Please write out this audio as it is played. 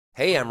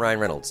Hey, I'm Ryan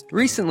Reynolds.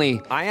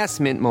 Recently, I asked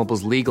Mint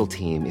Mobile's legal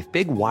team if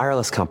big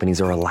wireless companies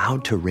are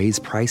allowed to raise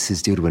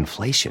prices due to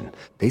inflation.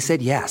 They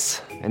said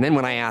yes. And then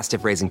when I asked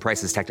if raising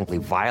prices technically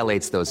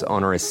violates those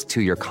onerous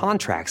 2-year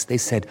contracts, they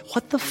said,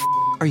 "What the f***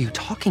 are you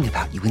talking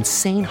about, you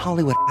insane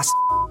Hollywood ass?"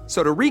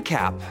 So to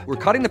recap, we're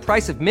cutting the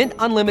price of Mint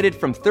Unlimited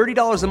from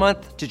 $30 a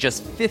month to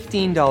just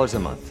 $15 a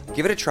month.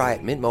 Give it a try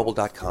at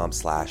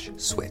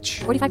mintmobile.com/switch.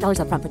 $45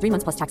 up front for 3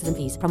 months plus taxes and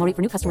fees. Promo rate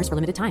for new customers for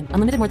limited time.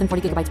 Unlimited more than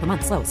 40 gigabytes per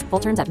month. Slows full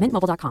terms at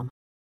mintmobile.com.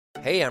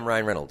 Hey, I'm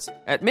Ryan Reynolds.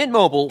 At Mint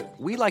Mobile,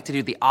 we like to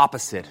do the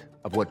opposite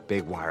of what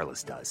Big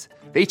Wireless does.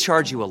 They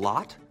charge you a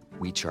lot,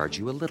 we charge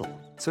you a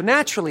little. So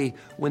naturally,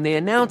 when they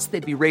announced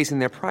they'd be raising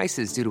their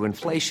prices due to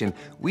inflation,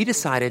 we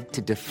decided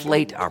to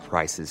deflate our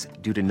prices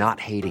due to not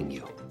hating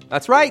you.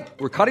 That's right.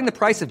 We're cutting the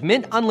price of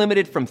Mint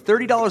Unlimited from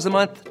 $30 a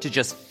month to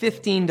just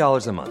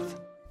 $15 a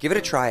month. Give it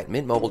a try at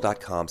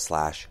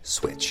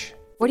mintmobile.com/switch.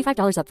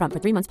 $45 up front for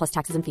 3 months plus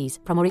taxes and fees.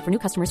 Promo rate for new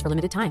customers for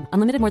limited time.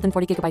 Unlimited more than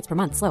 40 gigabytes per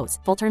month. Slows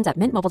full terms at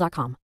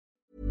mintmobile.com.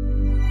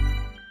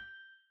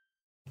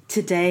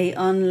 Today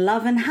on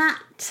Love and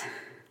Hat.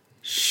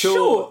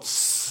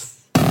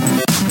 Shorts.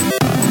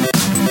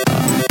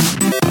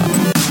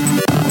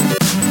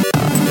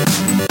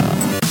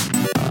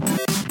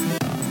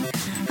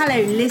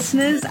 Hello,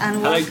 listeners,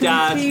 and welcome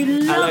Dad. to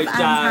Love Hello, and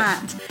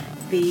Dad. Hat,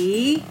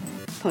 the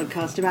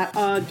podcast about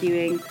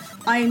arguing.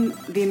 I'm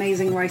the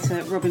amazing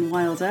writer Robin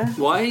Wilder.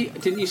 Why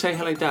didn't you say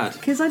hello, Dad?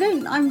 Because I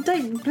don't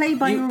play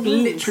by your You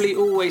rules. literally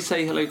always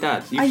say hello,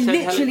 Dad. You I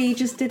say literally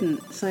just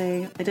didn't,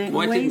 so I don't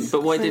Why always. didn't-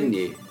 but why didn't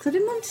you? Because I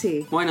didn't want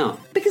to. Why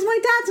not? Because my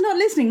dad's not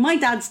listening. My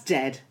dad's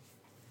dead.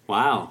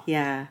 Wow.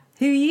 Yeah.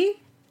 Who are you?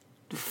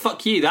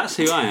 Fuck you. That's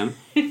who I am.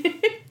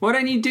 Why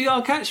don't you do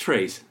our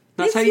catchphrase?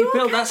 That's It's how you your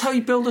build. That's how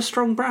you build a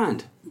strong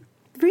brand.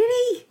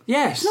 Really?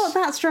 Yes. It's not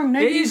that strong. It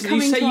Nobody's is. You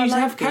coming say to our you live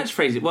have gig.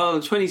 catchphrases. Well,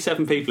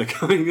 27 people are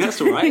coming. That's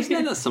all right. Isn't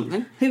it? That's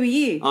something. Who are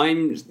you?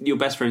 I'm your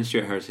best friend,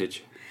 Stuart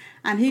Heritage.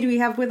 And who do we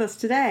have with us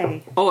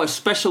today? Oh, a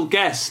special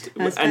guest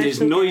A and his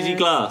special noisy guest.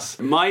 glass.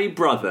 My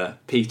brother,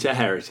 Peter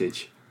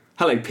Heritage.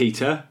 Hello,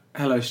 Peter.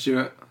 Hello,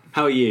 Stuart.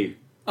 How are you?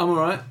 I'm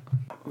alright.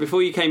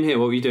 Before you came here,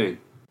 what were you doing?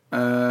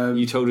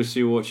 You told us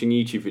you were watching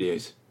YouTube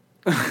videos.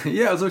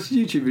 Yeah, I was watching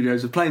YouTube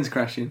videos of planes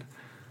crashing.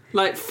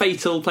 Like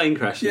fatal plane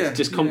crashes, Yeah,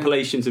 just yeah.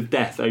 compilations of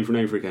death over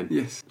and over again.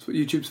 Yes, that's what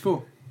YouTube's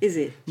for. Is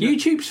it?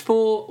 YouTube's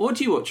for... What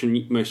do you watch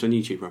most on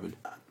YouTube, Robin?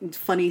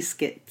 Funny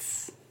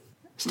skits.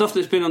 Stuff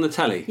that's been on the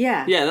telly?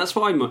 Yeah. Yeah, that's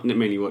what I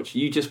mainly watch.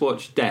 You just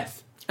watch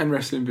death. And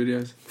wrestling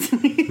videos.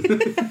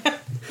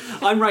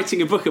 I'm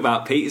writing a book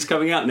about Pete. It's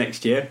coming out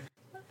next year.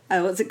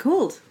 Oh, what's it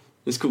called?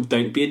 It's called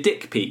Don't Be a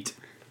Dick, Pete.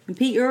 And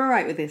Pete, you're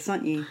alright with this,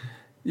 aren't you?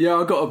 Yeah,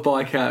 I got a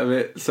bike out of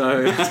it,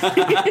 so...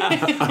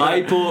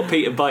 I bought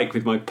Pete a bike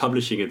with my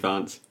publishing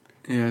advance.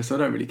 yeah, so I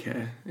don't really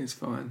care. It's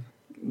fine.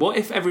 What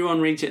if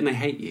everyone reads it and they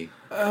hate you?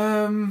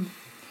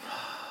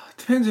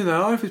 Depends who they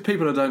are. If it's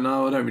people I don't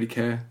know, I don't really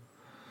care.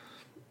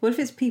 What if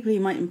it's people who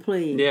might employ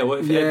you? Yeah, what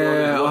if Yeah,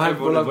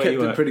 everyone... I've where kept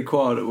you it work? pretty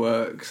quiet at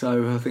work,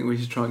 so I think we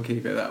should try and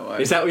keep it that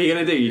way. Is that what you're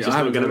going to do? You're Yeah, just I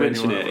not haven't going to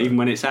told mention anyone it, even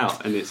when it's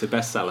out and it's a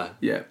bestseller?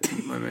 Yeah,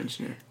 I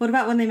mention it. What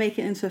about when they make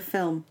it into a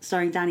film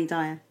starring Danny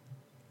Dyer?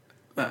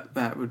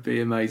 That would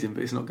be amazing,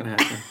 but it's not going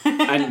to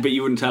happen. But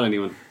you wouldn't tell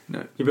anyone?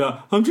 No. You'd be like,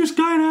 I'm just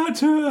going out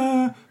to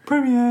a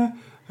premiere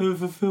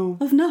of a film.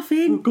 Of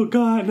nothing. I've got to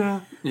go out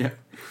now. Yeah.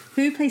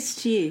 Who plays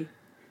Stu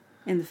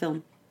in the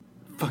film?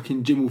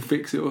 Fucking Jim will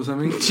fix it or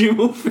something. Jim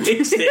will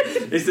fix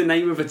it. It's the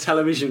name of a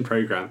television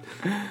programme.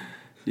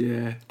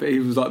 Yeah, but he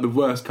was like the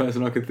worst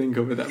person I could think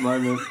of at that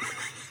moment.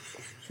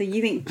 So you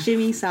think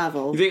Jimmy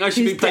Savile? You think I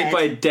should be who's played dead,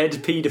 by a dead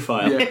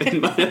paedophile Yeah, in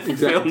my film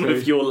exactly.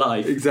 of your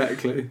life?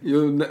 Exactly.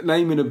 You're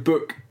naming a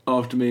book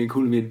after me and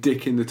calling me a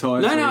dick in the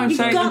title. No, I'm You've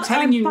saying I'm got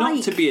telling a you not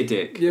bike. to be a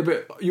dick. Yeah,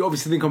 but you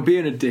obviously think I'm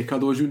being a dick,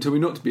 otherwise you wouldn't tell me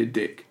not to be a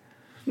dick.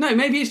 No,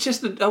 maybe it's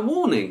just a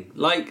warning.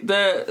 Like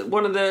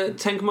one of the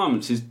 10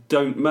 Commandments is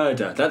don't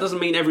murder. That doesn't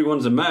mean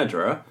everyone's a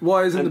murderer.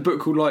 Why isn't the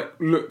book called, like,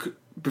 Look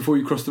Before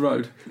You Cross the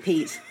Road?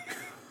 Pete.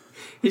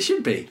 It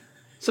should be.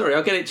 Sorry,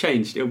 I'll get it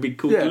changed. It'll be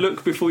called Yeah.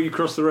 Look Before You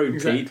Cross the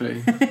Road, Pete.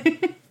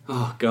 Exactly.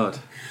 Oh, God.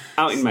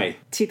 Out in May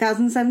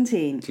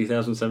 2017.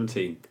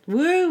 2017.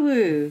 Woo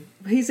woo.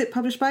 Who's it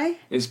published by?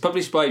 It's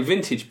published by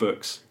Vintage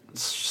Books.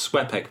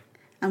 Squarepeg.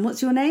 And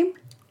what's your name?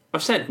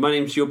 I've said, my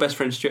name's your best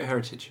friend Stuart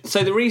Heritage.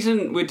 So the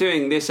reason we're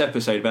doing this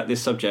episode about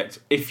this subject,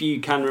 if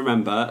you can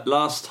remember,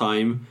 last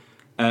time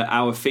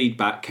our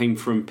feedback came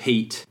from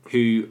Pete,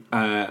 who,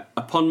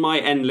 upon my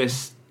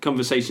endless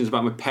conversations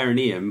about my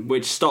perineum,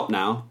 which stop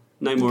now,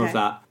 no more of Okay.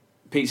 that,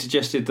 Pete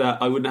suggested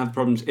that I wouldn't have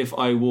problems if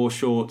I wore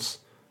shorts.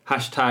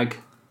 Hashtag,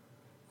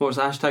 what was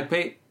the hashtag,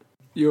 Pete?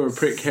 You're a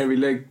prick, hairy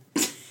leg,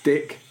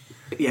 dick.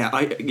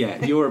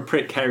 Yeah, you're a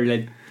prick,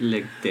 hairy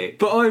leg dick.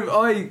 But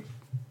I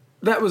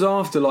that was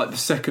after, like, the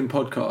second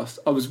podcast.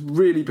 I was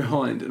really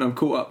behind, and I'm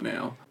caught up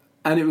now.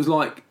 And it was,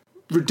 like,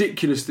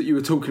 ridiculous that you were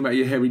talking about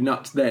your hairy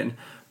nuts then.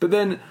 But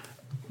then,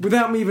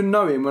 without me even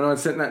knowing when I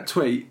sent that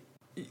tweet,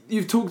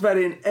 you've talked about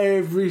it in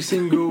every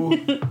single...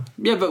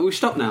 Yeah, but we've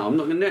stopped now. I'm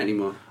not going to do it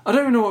anymore. I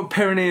don't even know what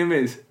perineum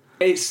is.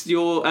 It's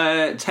your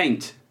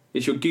taint.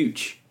 It's your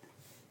gooch.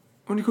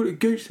 Why do you call it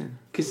gooch then?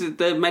 Because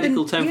the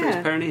medical term for it yeah.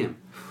 is perineum.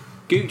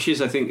 Gooch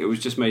is, I think, it was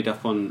just made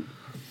up on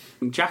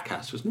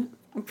Jackass, wasn't it?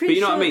 I'm pretty But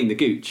you know sure what I mean, the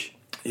gooch.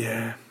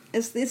 Yeah.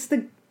 It's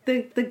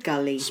the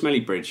gully. Smelly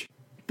bridge.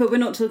 But we're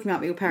not talking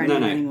about your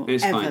perineum No, anymore.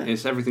 it's ever. fine.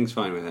 Everything's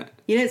fine with it.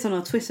 You know it's on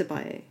our Twitter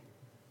bio.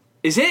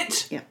 Is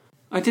it? Yeah.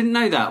 I didn't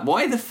know that.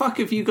 Why the fuck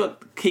have you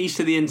got keys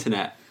to the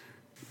internet?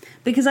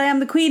 Because I am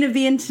the queen of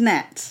the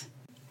internet.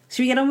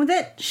 Should we get on with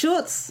it?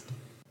 Shorts?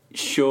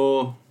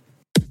 Sure.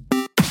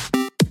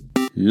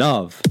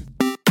 Love.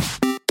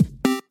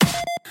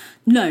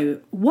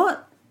 No.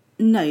 What?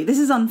 No, this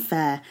is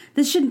unfair.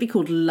 This shouldn't be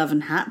called Love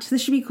and Hat.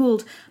 This should be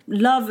called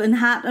Love and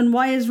Hat and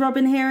Why is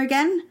Robin Here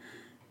Again?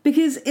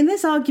 Because in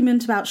this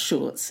argument about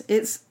shorts,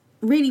 it's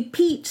really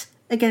Pete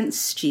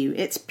against Stu.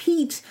 It's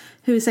Pete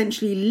who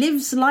essentially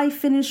lives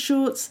life in his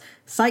shorts,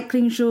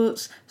 cycling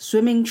shorts,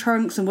 swimming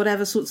trunks, and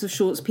whatever sorts of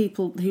shorts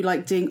people who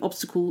like doing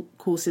obstacle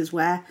courses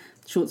wear,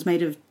 shorts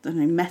made of, I don't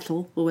know,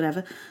 metal or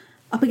whatever,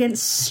 up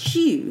against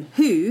Stu,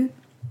 who,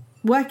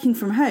 working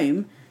from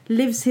home,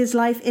 lives his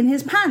life in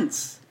his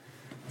pants.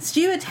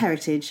 Stuart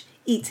Heritage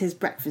eats his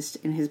breakfast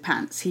in his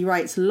pants. He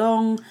writes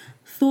long,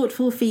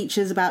 thoughtful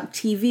features about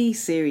TV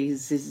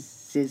series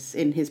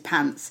in his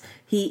pants.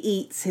 He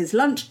eats his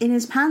lunch in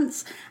his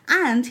pants,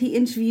 and he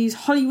interviews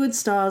Hollywood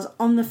stars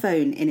on the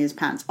phone in his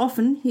pants.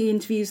 Often he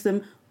interviews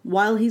them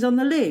while he's on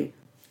the loo.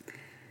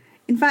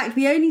 In fact,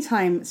 the only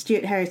time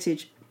Stuart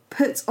Heritage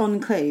puts on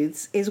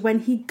clothes is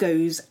when he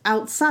goes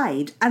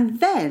outside, and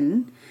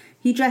then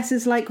he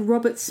dresses like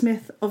Robert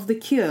Smith of The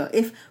Cure,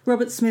 if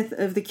Robert Smith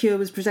of The Cure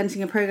was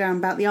presenting a programme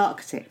about the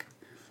Arctic.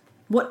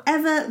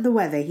 Whatever the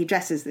weather, he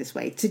dresses this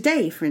way.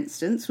 Today, for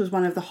instance, was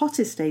one of the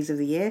hottest days of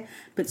the year,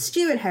 but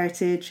Stuart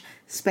Heritage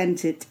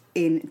spent it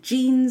in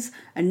jeans,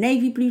 a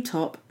navy blue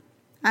top,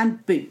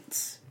 and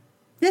boots.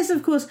 This,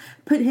 of course,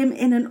 put him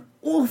in an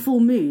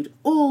awful mood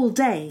all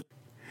day.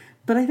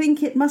 But I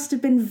think it must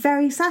have been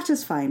very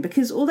satisfying,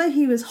 because although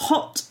he was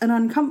hot and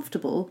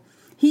uncomfortable,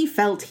 he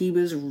felt he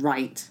was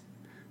right.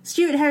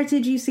 Stuart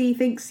Heritage, you see,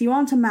 thinks you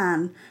aren't a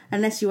man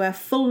unless you wear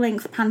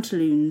full-length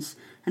pantaloons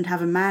and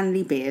have a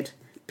manly beard.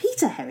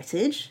 Peter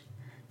Heritage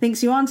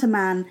thinks you aren't a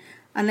man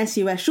unless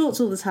you wear shorts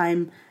all the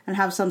time and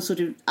have some sort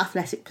of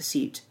athletic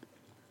pursuit.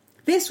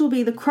 This will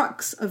be the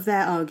crux of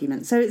their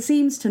argument, so it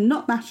seems to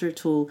not matter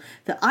at all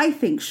that I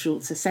think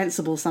shorts are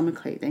sensible summer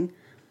clothing,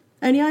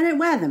 only I don't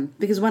wear them,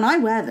 because when I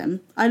wear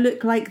them, I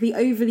look like the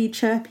overly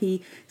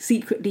chirpy,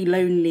 secretly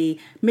lonely,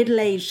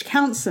 middle-aged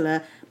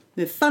counsellor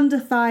with thunder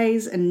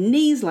thighs and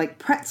knees like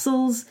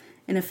pretzels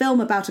in a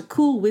film about a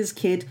cool whiz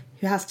kid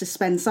who has to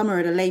spend summer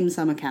at a lame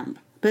summer camp.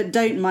 But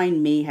don't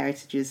mind me,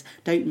 Heritages.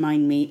 Don't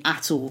mind me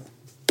at all.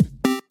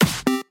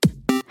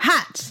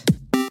 Hat!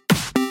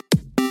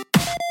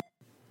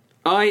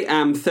 I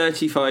am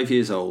 35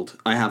 years old.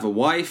 I have a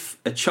wife,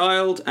 a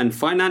child, and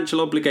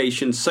financial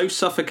obligations so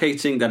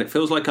suffocating that it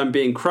feels like I'm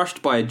being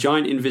crushed by a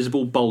giant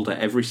invisible boulder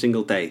every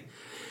single day.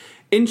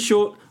 In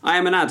short, I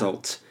am an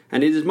adult,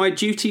 and it is my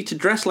duty to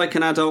dress like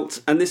an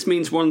adult, and this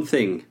means one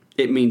thing.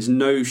 It means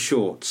no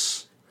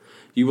shorts.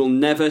 You will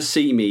never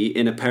see me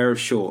in a pair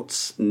of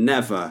shorts.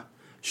 Never.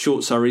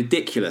 Shorts are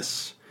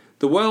ridiculous.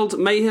 The world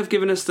may have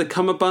given us the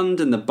cummerbund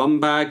and the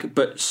bum bag,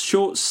 but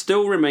shorts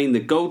still remain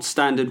the gold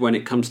standard when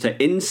it comes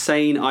to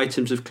insane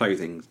items of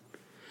clothing.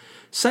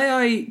 Say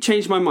I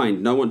change my mind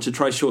and I want to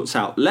try shorts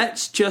out.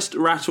 Let's just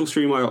rattle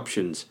through my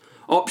options.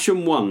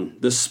 Option 1,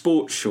 the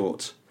sports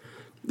short.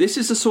 This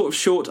is the sort of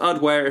short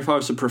I'd wear if I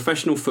was a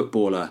professional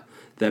footballer.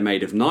 They're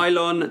made of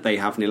nylon, they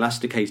have an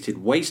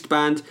elasticated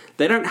waistband,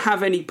 they don't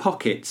have any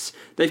pockets,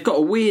 they've got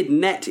a weird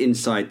net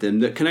inside them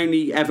that can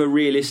only ever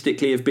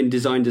realistically have been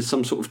designed as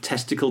some sort of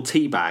testicle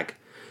tea bag.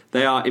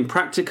 They are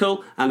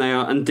impractical and they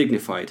are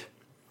undignified.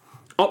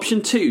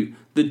 Option 2,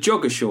 the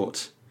jogger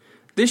short.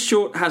 This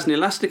short has an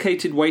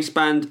elasticated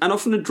waistband and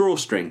often a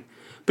drawstring,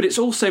 but it's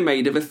also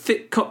made of a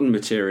thick cotton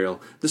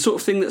material, the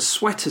sort of thing that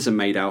sweaters are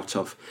made out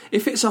of.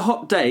 If it's a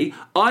hot day,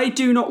 I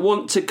do not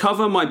want to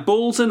cover my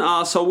balls and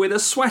arsehole with a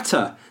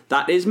sweater.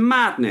 That is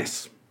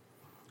madness.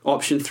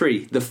 Option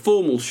 3, the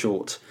formal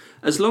short.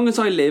 As long as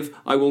I live,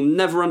 I will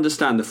never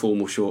understand the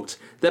formal short.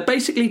 They're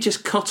basically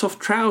just cut-off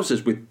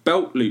trousers with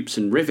belt loops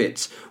and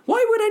rivets.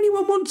 Why would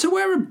anyone want to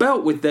wear a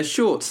belt with their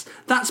shorts?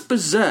 That's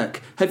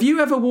berserk. Have you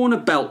ever worn a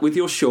belt with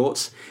your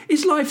shorts?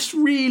 Is life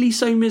really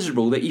so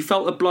miserable that you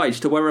felt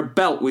obliged to wear a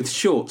belt with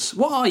shorts?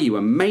 What are you,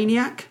 a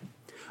maniac?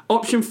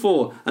 Option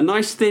 4, a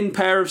nice thin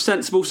pair of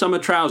sensible summer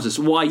trousers.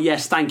 Why,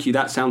 yes, thank you,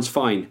 that sounds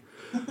fine.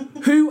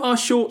 Who are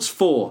shorts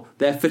for?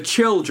 They're for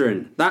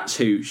children. That's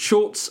who.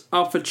 Shorts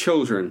are for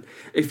children.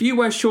 If you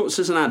wear shorts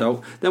as an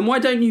adult, then why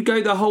don't you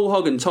go the whole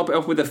hog and top it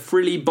off with a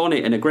frilly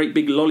bonnet and a great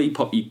big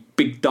lollipop, you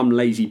big dumb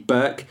lazy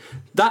Burke?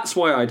 That's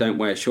why I don't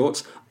wear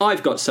shorts.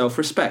 I've got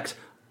self-respect.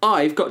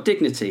 I've got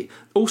dignity.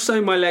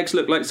 Also, my legs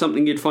look like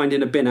something you'd find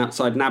in a bin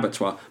outside an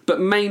abattoir. But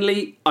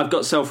mainly, I've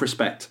got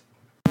self-respect.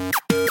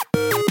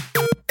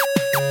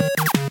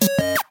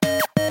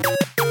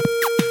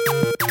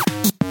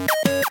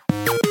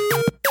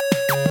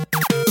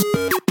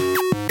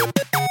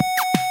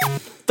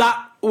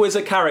 was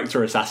a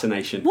character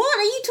assassination. What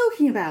are you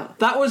talking about?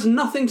 That was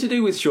nothing to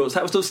do with shorts.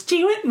 That was all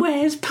Stuart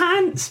wears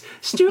pants.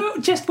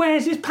 Stuart just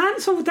wears his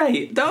pants all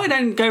day. I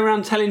don't go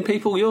around telling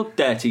people your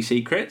dirty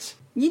secrets.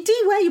 You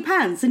do wear your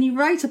pants, and you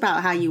write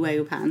about how you wear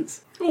your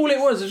pants. All it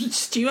was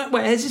Stuart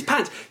wears his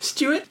pants.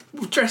 Stuart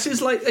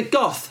dresses like a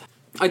goth.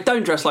 I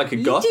don't dress like a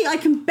goth. You do. I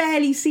can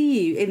barely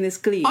see you in this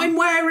gloom. I'm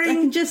wearing I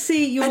can just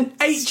see your an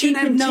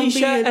H&M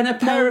t-shirt and a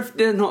pair of...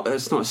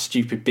 It's not a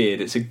stupid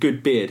beard, it's a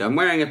good beard. I'm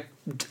wearing a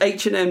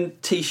H&M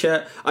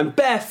t-shirt. I'm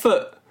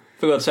barefoot,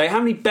 for God's sake. How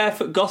many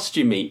barefoot goths do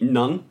you meet?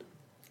 None.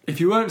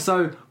 If you weren't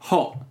so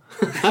hot,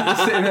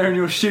 sitting there in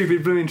your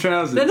stupid blooming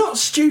trousers. They're not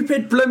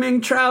stupid blooming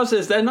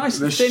trousers. They're nice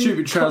They're thin...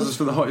 stupid trousers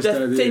for the hottest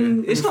day of the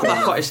year. It's not the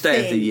hottest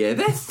day of the year.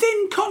 They're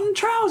thin cotton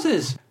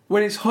trousers.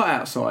 When it's hot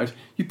outside,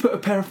 you put a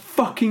pair of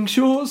fucking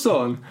shorts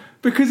on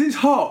because it's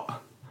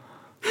hot.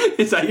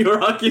 Is that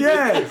your argument?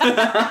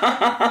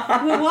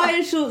 Yeah, Well, why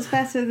are shorts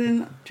better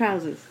than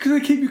trousers? because they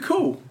keep you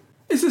cool.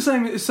 It's the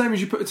same as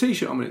you put a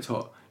t-shirt on when it's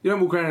hot. You don't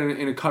walk around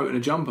in a coat and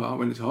a jumper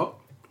when it's hot.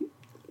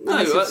 No,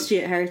 Unless it's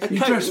Stuart Heritage. You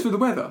dress for the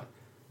weather.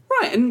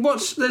 Right, and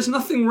there's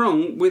nothing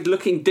wrong with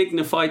looking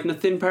dignified in a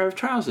thin pair of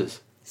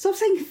trousers. Stop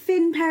saying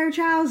thin pair of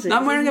trousers.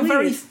 I'm wearing a It's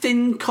very weird.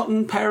 thin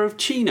cotton pair of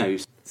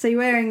chinos. So you're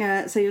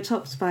wearing so your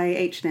top's by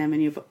H&M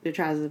and your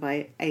trousers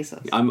by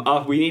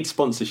ASOS. We need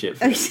sponsorship.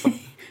 For this.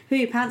 Who are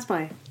your pants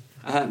by?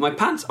 My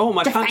pants. Oh,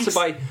 my pants are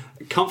Thanks.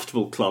 by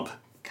Comfortable Club.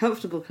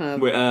 Comfortable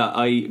Club. Where,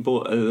 I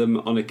bought them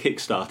on a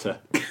Kickstarter.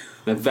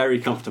 They're very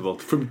comfortable.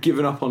 From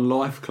Giving Up on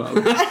Life Club.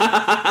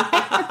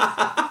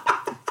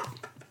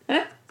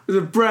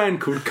 There's a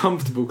brand called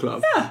Comfortable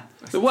Club. Yeah,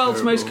 the world's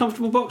terrible. most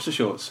comfortable boxer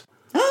shorts.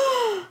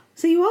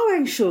 So you are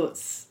wearing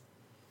shorts.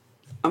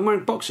 I'm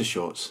wearing boxer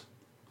shorts.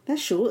 They're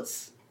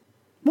shorts.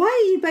 Why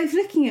are you both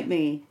looking at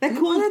me? They're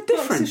called they're boxer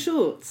different.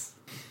 shorts.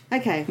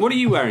 Okay. What are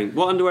you wearing?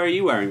 What underwear are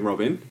you wearing,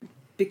 Robin?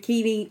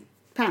 Bikini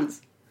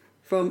pants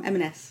from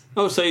M&S.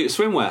 Oh, so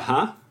swimwear,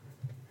 huh?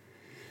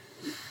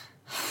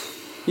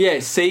 Yeah,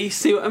 see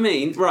what I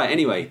mean? Right,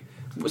 anyway.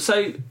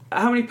 So,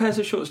 how many pairs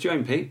of shorts do you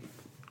own, Pete?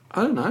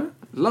 I don't know.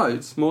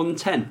 Loads. More than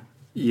 10?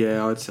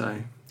 Yeah, I'd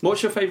say.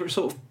 What's your favourite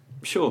sort of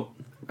short?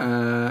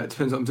 It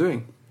depends what I'm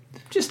doing.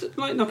 Just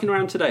like knocking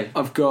around today.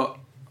 I've got...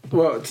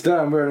 Well, today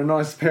I'm wearing a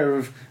nice pair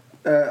of...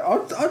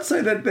 I'd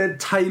say that they're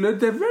tailored.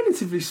 They're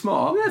relatively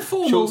smart. They're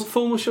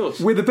formal shorts.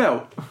 With a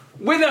belt.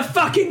 With a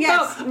fucking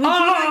Yes, belt! would you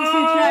like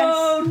to dress?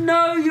 Oh,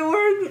 no, you're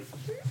wearing...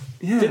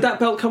 Yeah. Did that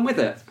belt come with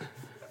it?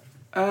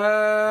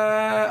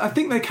 I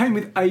think they came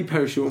with a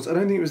pair of shorts. I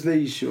don't think it was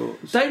these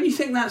shorts. Don't you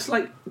think that's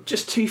like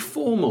just too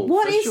formal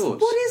What for is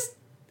shorts?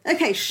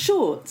 okay,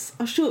 shorts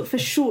are short for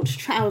short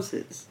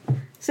trousers.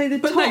 So the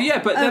But top no,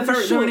 yeah, but they're of the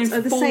very- they're an shorts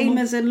are the same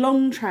informal- as a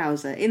long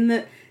trouser in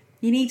that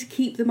you need to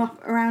keep them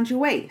up around your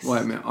waist.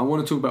 Wait a minute. I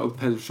want to talk about all the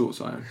pairs of shorts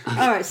I own.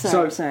 Alright,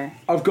 sorry.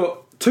 I've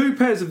got 2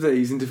 pairs of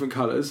these in different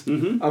colours.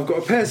 Mm-hmm. I've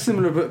got a pair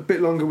similar but a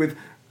bit longer with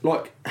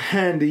like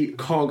handy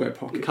cargo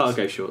pockets.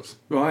 Cargo shorts.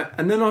 Right,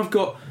 and then I've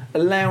got a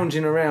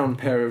lounging around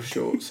pair of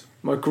shorts,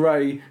 my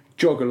grey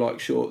jogger-like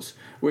shorts,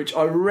 which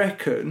I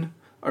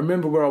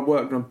remember where I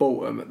worked and I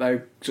bought them,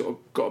 they've sort of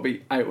got to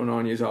be 8 or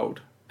 9 years old,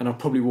 and I've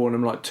probably worn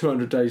them like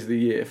 200 days of the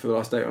year for the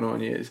last 8 or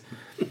 9 years.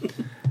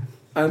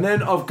 And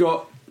then I've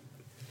got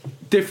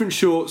different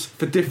shorts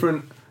for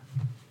different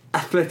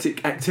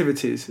athletic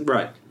activities.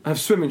 Right. I have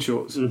swimming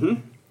shorts.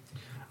 Mm-hmm.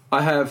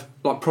 I have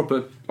like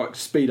proper like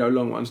Speedo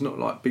long ones, not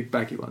like big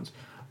baggy ones.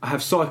 I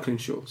have cycling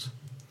shorts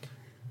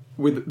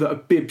that are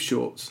bib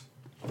shorts,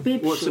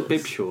 What's a shorts.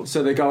 bib short?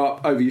 so they go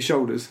up over your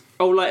shoulders,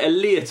 Oh, like a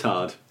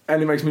leotard.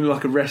 and it makes me look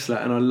like a wrestler,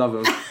 and I love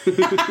them.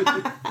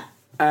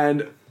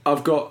 And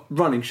I've got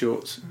running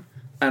shorts,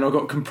 and I've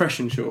got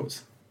compression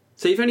shorts.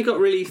 So you've only got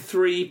really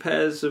 3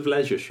 pairs of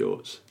leisure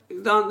shorts.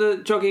 Aren't the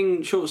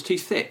jogging shorts too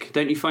thick?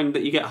 Don't you find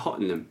that you get hot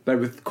in them? They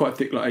were quite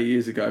thick like 8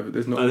 years ago, but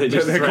there's not. Oh, they're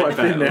just quite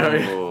thin now.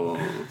 Oh.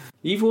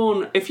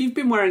 If you've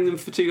been wearing them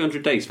for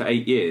 200 days for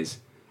 8 years,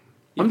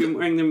 you've been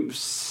wearing them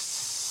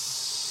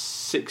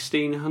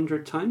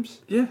 1,600 times?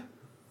 Yeah,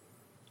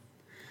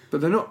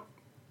 but they're not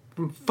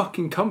from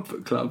fucking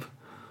Comfort Club.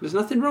 There's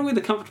nothing wrong with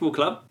the Comfortable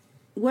Club.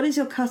 What is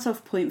your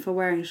cut-off point for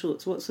wearing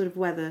shorts? What sort of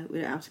weather would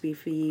it have to be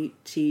for you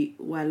to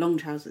wear long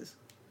trousers?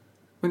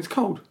 When it's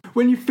cold.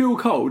 When you feel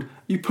cold,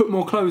 you put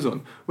more clothes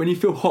on. When you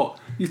feel hot,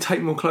 you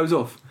take more clothes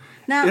off.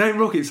 Now, It ain't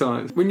rocket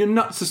science. When your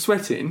nuts are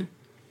sweating,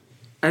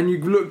 and you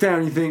look down,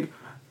 and you think,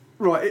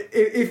 right,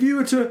 if you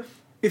were to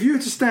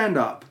stand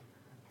up,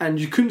 and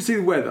you couldn't see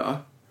the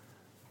weather,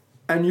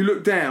 and you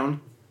look down,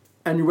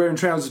 and you're wearing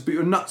trousers, but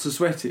your nuts are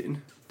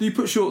sweating, do you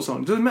put shorts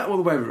on? It doesn't matter what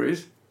the weather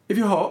is. If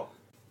you're hot,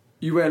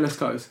 you wear less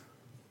clothes.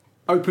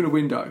 Open a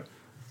window.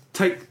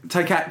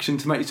 Take action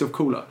to make yourself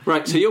cooler.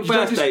 Right, so your You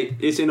don't birthday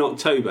is in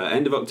October,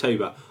 end of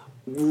October.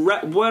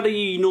 What are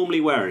you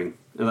normally wearing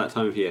at that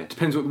time of year?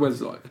 Depends what the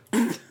weather's like.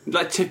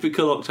 Like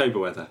typical October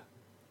weather.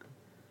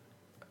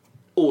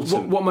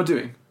 Autumn. What am I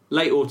doing?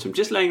 Late autumn.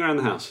 Just laying around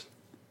the house.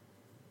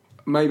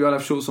 Maybe I'll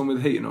have shorts on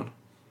with the heating on.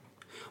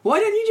 Why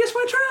don't you just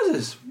wear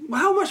trousers?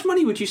 How much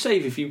money would you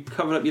save if you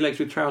covered up your legs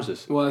with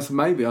trousers? Well, that's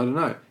maybe, I don't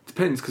know.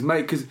 Depends,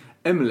 because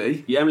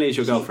Emily... Yeah, Emily is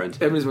your girlfriend.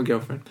 Emily's my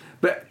girlfriend.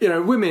 But,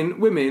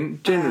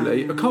 women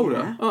generally are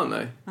colder, aren't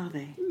they? Are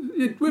they?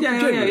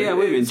 Yeah,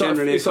 women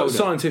generally it's are like colder.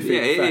 scientific. Yeah,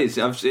 it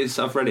fact. is.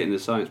 I've read it in the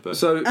science book.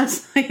 So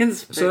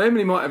Science.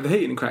 Emily might have the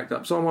heating cracked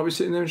up, so I might be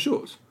sitting there in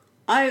shorts.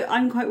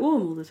 I'm quite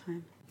warm all the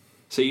time.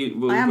 So you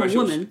will I am wear a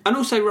shorts. woman. And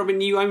also, Robin,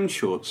 you own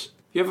shorts.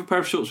 You have a pair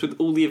of shorts with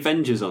all the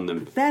Avengers on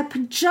them. They're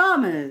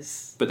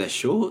pyjamas. But they're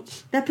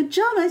shorts. They're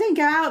pyjamas. I don't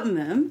go out in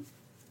them.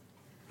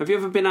 Have you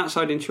ever been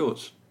outside in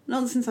shorts?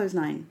 Not since I was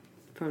 9,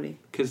 probably.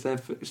 Because they're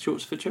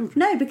shorts for children.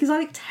 No, because I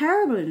look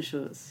terrible in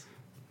shorts.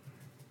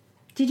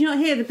 Did you not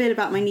hear the bit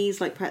about my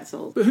knees like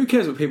pretzels? But who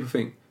cares what people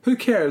think? Who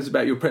cares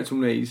about your pretzel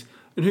knees?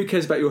 And who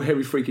cares about your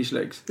hairy, freakish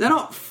legs? They're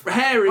not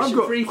hairy and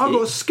freaky. I've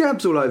got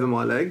scabs all over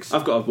my legs.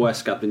 I've got a worse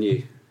scab than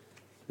you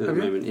at the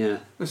moment, yeah.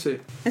 That's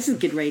it. This is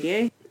good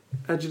radio.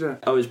 How'd you do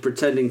that? I was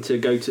pretending to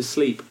go to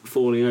sleep,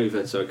 falling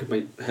over so I could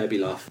make Herbie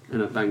laugh,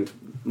 and I banged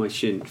my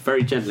shin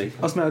very gently.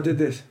 Ask me how I did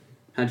this.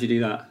 How'd you do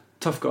that?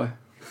 Tough guy.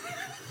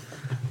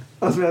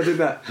 Ask me how I did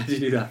that. How'd you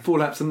do that? 4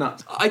 laps of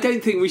nuts. I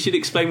don't think we should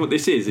explain what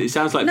this is. It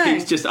sounds like No,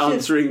 Pete's just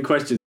answering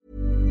questions.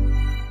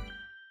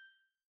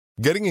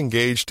 Getting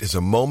engaged is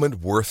a moment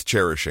worth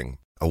cherishing.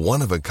 A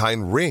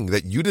one-of-a-kind ring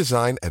that you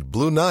design at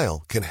Blue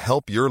Nile can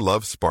help your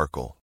love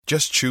sparkle.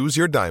 Just choose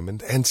your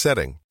diamond and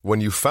setting.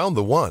 When you've found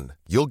the one,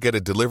 you'll get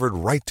it delivered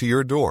right to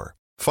your door.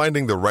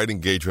 Finding the right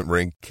engagement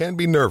ring can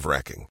be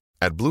nerve-wracking.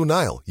 At Blue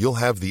Nile, you'll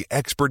have the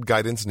expert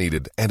guidance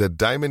needed and a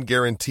diamond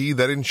guarantee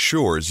that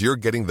ensures you're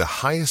getting the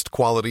highest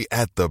quality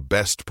at the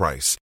best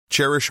price.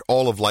 Cherish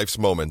all of life's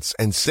moments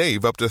and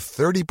save up to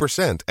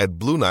 30% at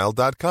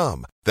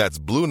BlueNile.com. That's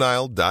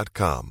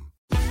BlueNile.com.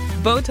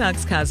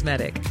 Botox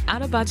Cosmetic,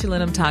 out of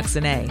botulinum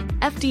toxin A,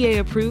 FDA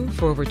approved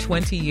for over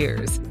 20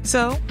 years.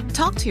 So,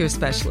 talk to your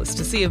specialist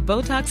to see if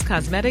Botox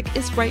Cosmetic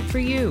is right for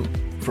you.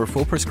 For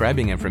full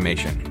prescribing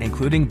information,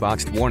 including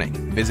boxed warning,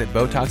 visit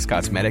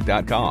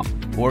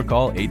BotoxCosmetic.com or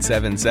call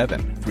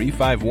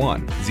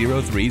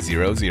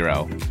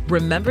 877-351-0300.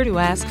 Remember to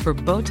ask for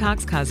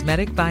Botox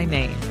Cosmetic by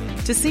name.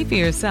 To see for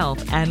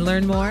yourself and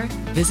learn more,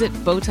 visit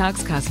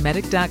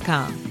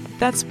BotoxCosmetic.com.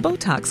 That's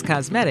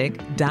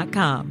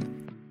BotoxCosmetic.com.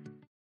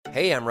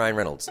 Hey, I'm Ryan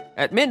Reynolds.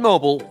 At Mint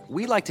Mobile,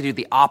 we like to do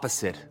the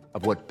opposite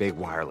of what Big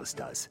Wireless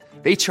does.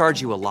 They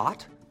charge you a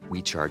lot,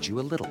 we charge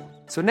you a little.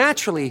 So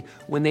naturally,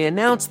 when they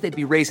announced they'd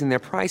be raising their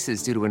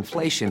prices due to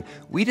inflation,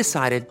 we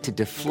decided to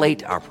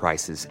deflate our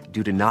prices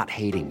due to not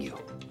hating you.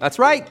 That's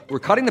right. We're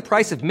cutting the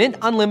price of Mint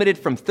Unlimited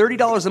from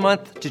 $30 a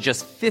month to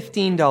just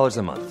 $15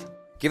 a month.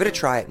 Give it a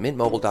try at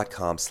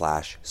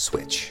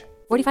mintmobile.com/switch.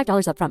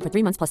 $45 up front for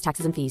 3 months plus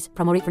taxes and fees.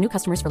 Promo rate for new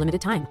customers for limited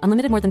time.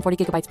 Unlimited more than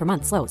 40 gigabytes per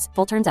month. Slows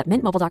full terms at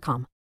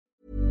mintmobile.com.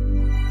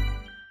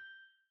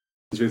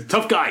 With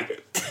tough guy.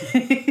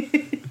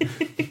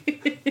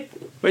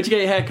 Where'd you get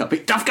your haircut?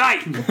 Big tough guy.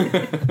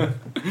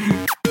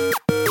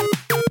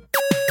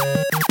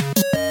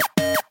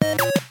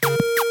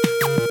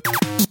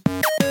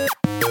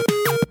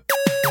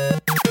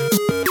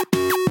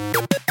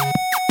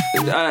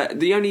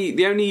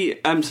 The only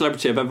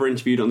celebrity I've ever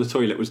interviewed on the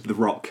toilet was The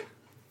Rock,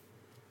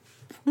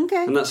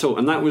 Okay. and that's all.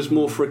 And that was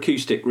more for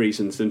acoustic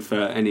reasons than for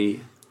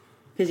any.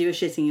 Because you were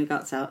shitting your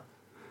guts out.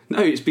 No,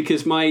 it's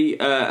because my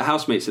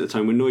housemates at the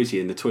time were noisy,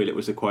 and the toilet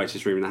was the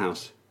quietest room in the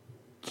house.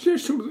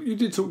 You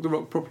did talk The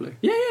Rock properly.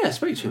 Yeah, I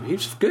spoke to him. He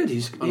was good.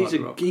 He's The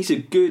Rock. he's a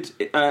good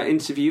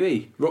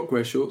interviewee. Rock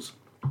wears shorts.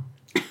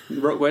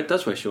 Rock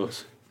does wear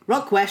shorts.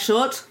 Rock wear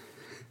short.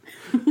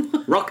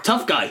 Rock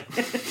tough guy.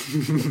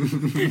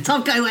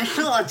 Tough guy wear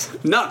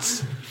short.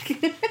 Nuts.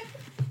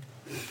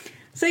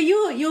 So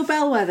your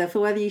bellwether for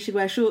whether you should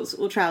wear shorts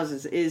or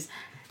trousers is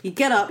you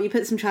get up, you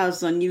put some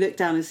trousers on, you look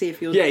down and see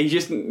if your Yeah, you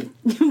just. your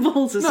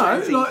balls are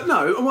sweaty.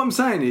 No. What I'm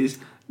saying is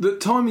that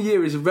time of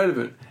year is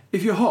irrelevant.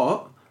 If you're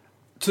hot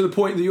to the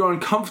point that you're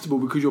uncomfortable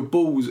because your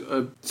balls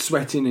are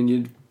sweating and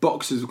your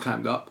boxers are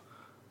clammed up,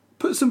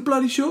 put some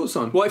bloody shorts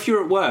on. What if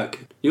you're at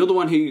work? You're the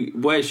one who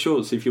wears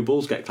shorts if your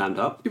balls get clammed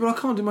up. Yeah, but I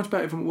can't do much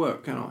about it if I'm at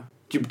work, can I?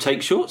 Do you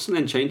take shorts and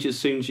then change as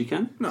soon as you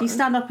can? No. You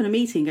stand up in a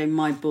meeting going,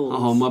 my balls.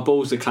 Oh, my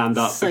balls are clammed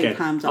up So again.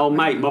 clammed up Oh,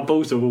 right mate, now. my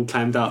balls are all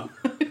clammed up.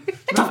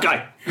 Tough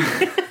guy.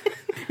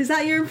 Is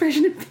that your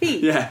impression of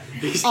Pete? Yeah.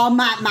 Oh,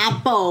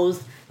 my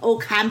balls all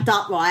clammed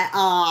up, right?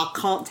 Oh, I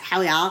can't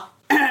tell ya.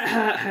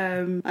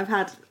 I've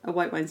had a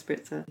white wine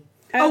spritzer.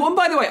 Oh, and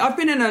by the way, I've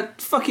been in a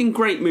fucking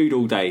great mood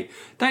all day.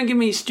 Don't give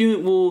me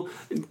Stuart wore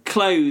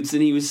clothes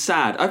and he was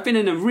sad. I've been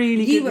in a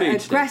really You good were mood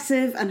today.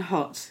 aggressive and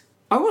hot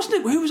I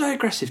wasn't. Who was I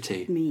aggressive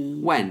to? Me.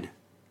 When?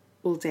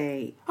 all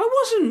day. I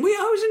wasn't.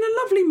 I was in a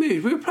lovely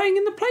mood. We were playing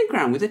in the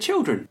playground with the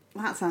children.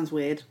 Well, that sounds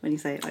weird when you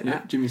say it like Yeah,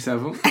 that. Jimmy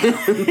Savile.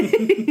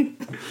 I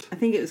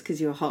think it was because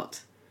you were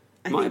hot.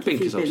 Might have been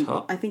 'cause I was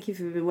hot. I think if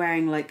you've been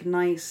wearing like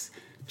nice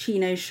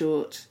chino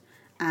short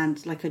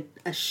and like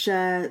a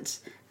shirt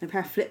and a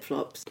pair of flip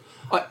flops,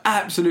 I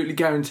absolutely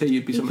guarantee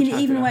you'd be so you much can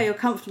happier. even wear your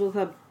comfortable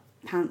club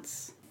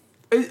pants.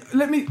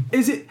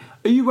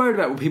 Are you worried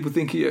about what people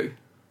think of you?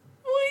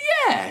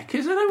 Well, Yeah,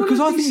 because I don't want Because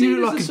to I be think seen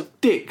you look as like a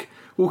dick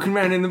walking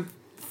around in the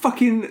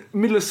fucking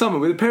middle of summer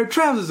with a pair of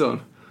trousers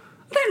on.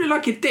 I don't look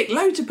like a dick.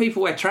 Loads of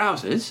people wear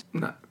trousers.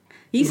 No.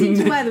 You seem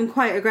to wear them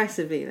quite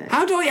aggressively, though.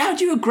 How do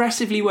you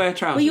aggressively wear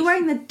trousers? Well, you're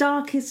wearing the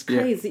darkest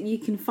clothes that you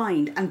can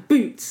find, and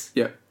boots.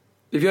 Yeah.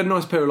 If you had a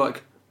nice pair of,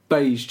 like,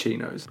 beige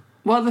chinos.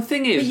 Well, the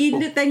thing is...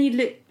 But you'd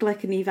look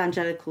like an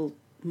evangelical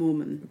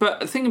Mormon. But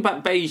the thing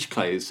about beige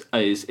clothes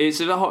is it's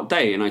a hot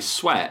day and I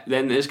sweat,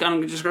 then there's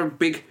going to just go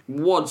big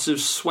wads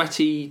of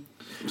sweaty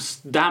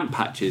damp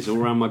patches all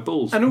around my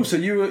balls. And also,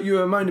 you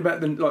were moaning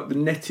about the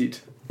netted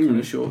kind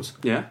of shorts.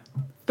 Yeah.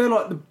 They're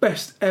like the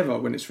best ever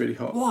when it's really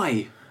hot.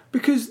 Why?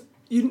 Because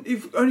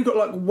you've only got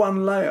like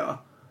one layer.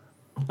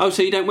 Oh,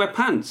 so you don't wear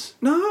pants?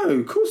 No,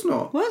 of course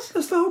not. What?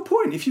 That's the whole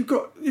point.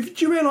 Do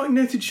you wear like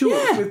netted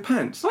shorts with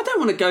pants? I don't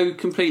want to go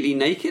completely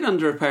naked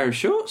under a pair of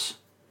shorts.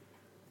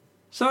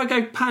 So I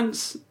go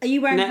pants... Are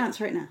you wearing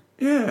pants right now?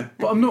 Yeah,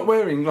 but I'm not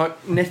wearing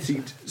like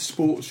netted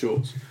sports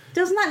shorts.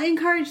 Doesn't that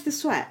encourage the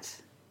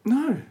sweat?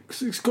 No,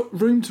 because it's got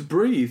room to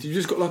breathe. You've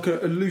just got like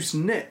a loose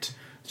net.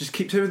 It just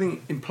keeps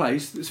everything in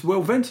place. It's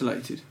well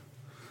ventilated.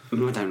 I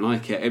don't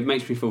like it. It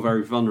makes me feel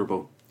very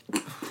vulnerable.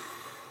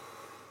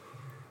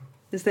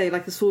 As though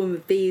like a swarm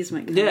of bees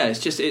might come. Yeah, it's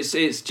just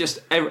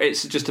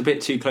a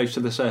bit too close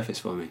to the surface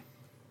for me.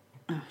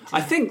 Oh,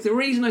 I think the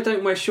reason I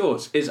don't wear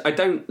shorts is I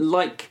don't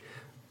like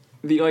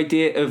the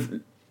idea of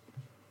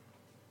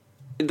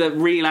the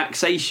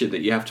relaxation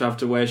that you have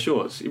to wear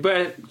shorts. You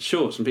wear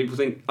shorts and people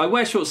think... I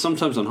wear shorts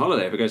sometimes on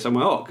holiday if I go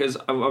somewhere hot because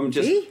I'm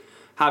just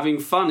having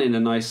fun in a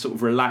nice sort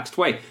of relaxed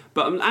way.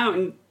 But I'm out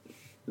in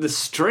the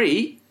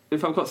street,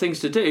 if I've got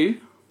things to do,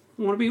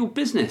 I want to be all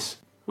business.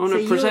 I want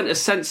to present a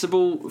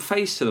sensible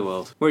face to the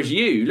world. Whereas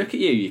you, look at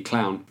you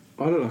clown.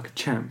 I look like a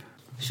champ.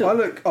 Sure. I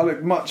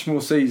look much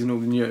more seasonal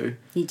than you.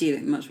 You do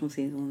look much more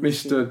seasonal than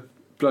Mr.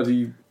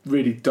 Bloody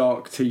really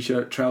dark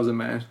t-shirt trouser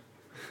man.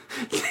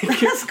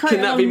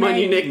 Can that be my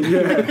new nickname?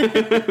 Yeah.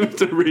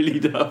 It's really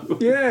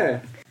dark.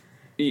 Yeah.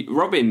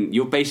 Robin,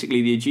 you're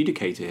basically the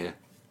adjudicator here.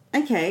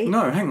 Okay.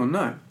 No, hang on,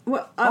 no.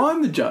 Well,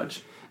 I'm the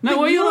judge. No,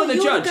 well, you're not the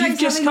you're judge. the guy You've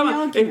just having come the out.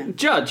 argument.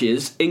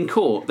 Judges in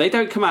court, they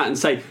don't come out and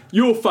say,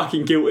 "You're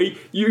fucking guilty.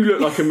 You look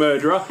like a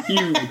murderer.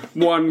 You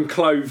one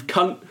clove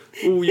cunt.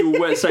 All you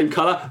wear the same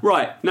colour.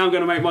 Right, now I'm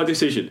going to make my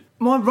decision."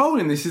 My role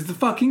in this is the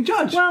fucking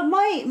judge. Well,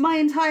 my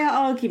entire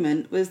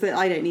argument was that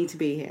I don't need to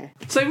be here.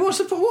 So what's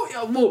the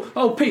what?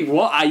 Oh, Pete,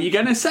 what are you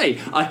going to say?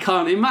 I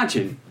can't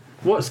imagine.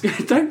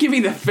 Don't give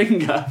me the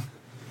finger.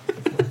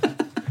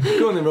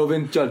 Go on then,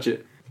 Robin. Judge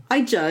it.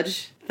 I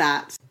judge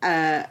that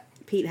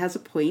Pete has a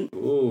point.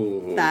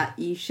 Ooh. That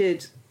you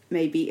should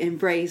maybe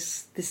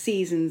embrace the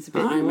seasons a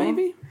bit more.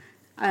 Maybe.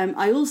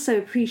 I also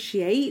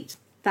appreciate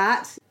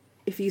that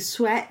if you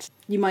sweat,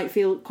 you might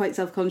feel quite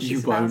self-conscious You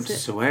about won't it.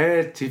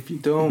 sweat if you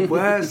don't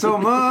wear so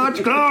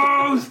much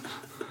clothes.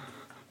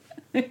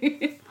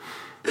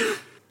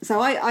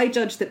 So I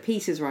judge that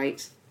Pete is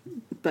right,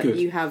 but Good.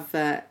 you have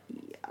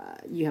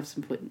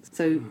some points.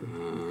 So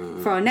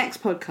for our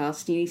next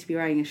podcast, you need to be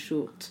wearing a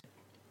short.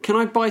 Can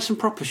I buy some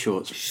proper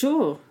shorts?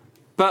 Sure.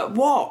 But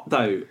what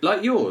though?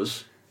 Like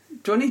yours?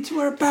 Do I need to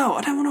wear a belt?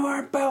 I don't want to wear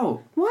a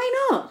belt.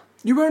 Why not?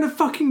 You're wearing a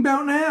fucking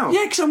belt now.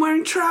 Yeah, because I'm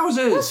wearing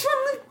trousers. What's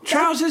wrong with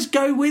trousers?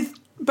 Go with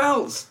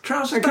belts.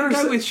 Trousers don't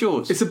go with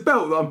shorts. It's a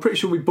belt that I'm pretty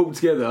sure we bought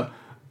together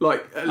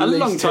like at a least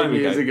long 10 time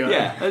years ago.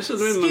 Yeah, it's a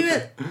really long time.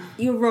 Stuart,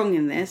 you're wrong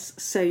in this,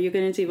 so you're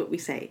going to do what we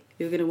say.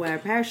 You're going to wear a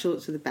pair of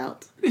shorts with a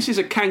belt. This is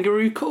a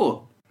kangaroo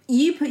court.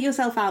 You put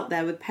yourself out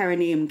there with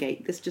perineum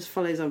gate. This just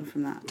follows on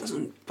from that.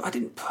 I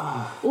didn't.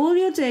 All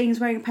you're doing is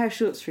wearing a pair of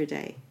shorts for a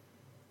day,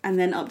 and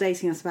then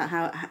updating us about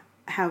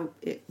how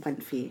it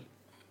went for you.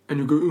 And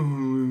you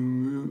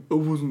go, I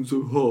wasn't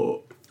so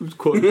hot. It was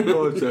quite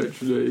nice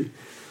actually.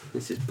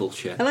 This is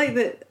bullshit. I like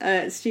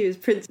that Stu is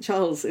Prince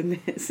Charles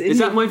in this. Is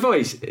that my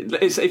voice?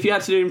 If you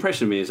had to do an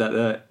impression of me, is that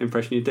the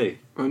impression you do?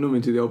 I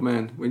normally do the old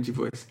man, whingy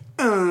voice.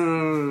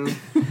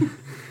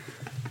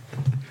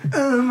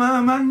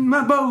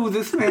 My balls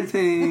are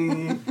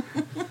sweating.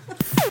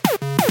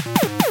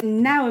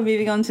 Now we're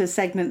moving on to a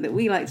segment that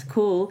we like to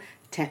call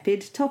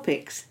Tepid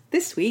Topics.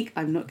 This week,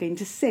 I'm not going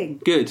to sing.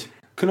 Good.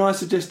 Can I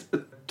suggest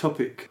a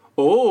topic?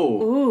 Oh.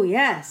 Oh,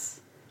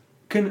 yes.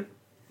 Can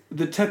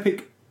the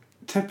tepid...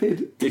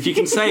 If you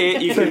can say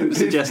it, you can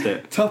suggest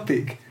it.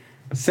 Topic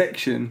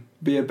section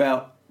be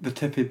about the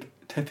tepid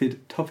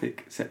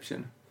topic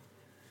section?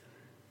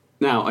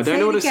 Now, I don't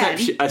know what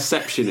a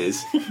section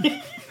is.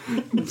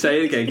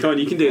 Say it again. Come on,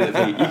 you can do it,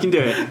 Pete. You can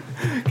do it.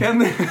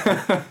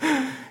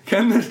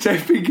 Can the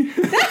tepid... You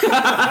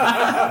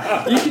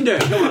can do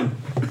it. Come on.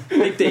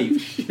 Dig deep.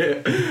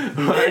 Shit.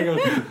 Right, hang on.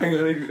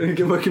 Let me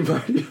get my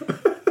composure.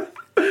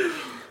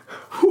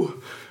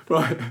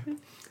 Right.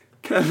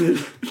 Can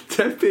the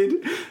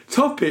tepid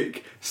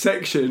topic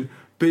section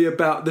be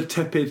about the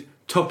tepid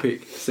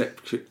topic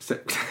section?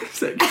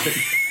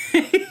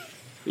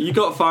 You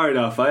got far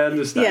enough, I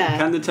understand. Yeah.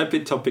 Can the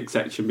tepid topic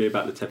section be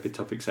about the tepid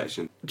topic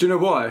section? Do you know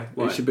why?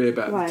 Why? It should be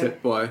about Why?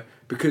 why?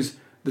 Because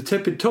the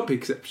tepid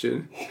topic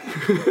section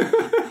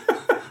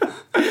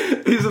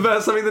is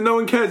about something that no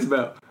one cares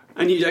about.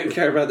 And you don't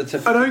care about the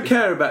Teppid I don't Topic?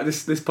 care about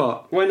this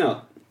part. Why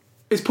not?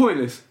 It's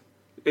pointless.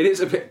 It is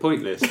a bit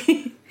pointless.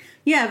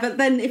 Yeah, but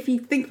then if you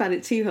think about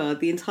it too hard,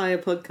 the entire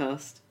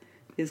podcast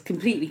is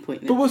completely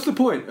pointless. But what's the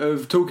point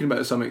of talking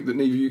about something that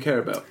neither of you care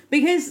about?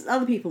 Because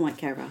other people might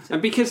care about it.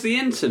 And because the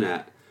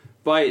internet,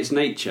 by its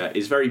nature,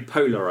 is very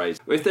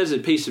polarised. If there's a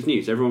piece of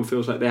news, everyone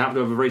feels like they have to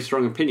have a very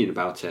strong opinion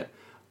about it.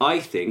 I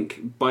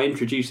think by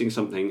introducing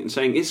something and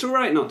saying it's all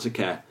right not to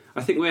care,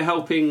 I think we're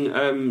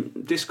helping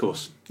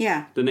discourse.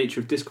 Yeah. The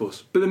nature of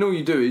discourse. But then all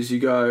you do is you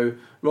go,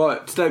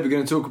 right, today we're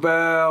going to talk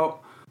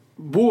about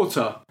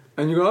water.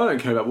 And you go, I don't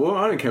care about water,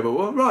 I don't care about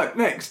water. Right,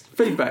 next,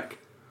 feedback.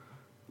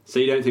 So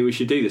you don't think we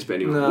should do this bit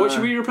anymore? No. What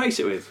should we replace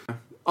it with?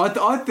 I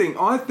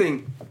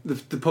think the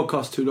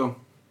podcast's too long.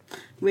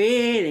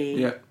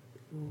 Really? Yeah.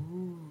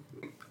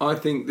 I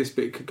think this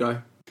bit could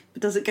go.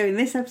 But does it go in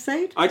this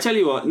episode? I tell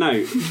you what, no.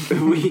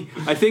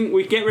 I think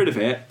we get rid of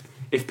it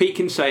if Pete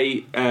can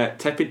say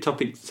tepid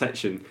topic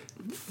section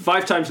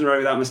 5 times in a row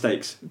without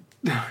mistakes.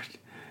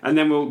 And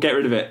then we'll get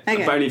rid of it.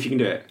 Okay. But only if you can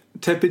do it.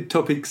 Tepid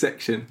topic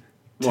section.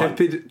 1.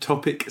 Tepid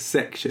topic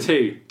section.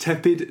 2.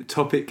 Tepid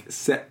topic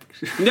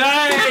section. No,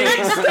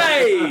 it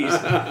stays!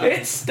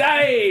 It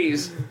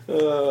stays!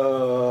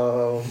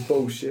 Oh,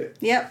 bullshit.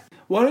 Yep.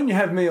 Why don't you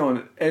have me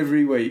on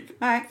every week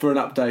Alright. for an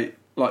update,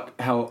 like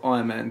how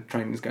Iron Man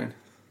training's going?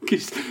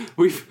 Because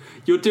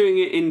you're doing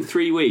it in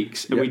 3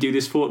 weeks and Yep. we do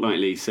this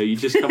fortnightly, so you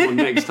just come on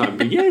next time and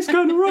be, yeah, it's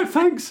going all right,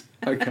 thanks.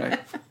 Okay.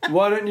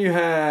 Why don't you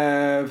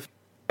have,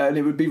 and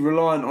it would be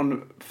reliant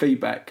on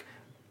feedback,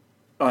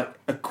 like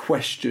a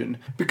question,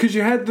 because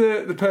you had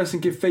the person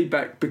give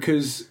feedback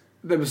because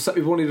there was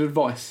something wanted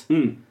advice.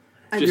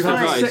 Just You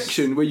have advice. a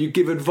section where you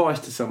give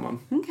advice to someone.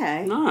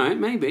 Okay. All right,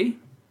 maybe.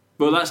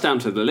 Well, that's down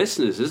to the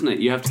listeners, isn't it?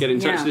 You have to get in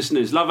touch, Yeah.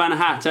 listeners.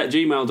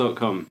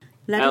 loveandhat@gmail.com.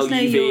 Let us know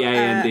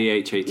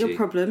LUVANDHAT. your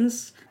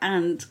problems,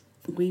 and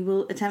we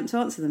will attempt to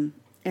answer them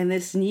in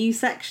this new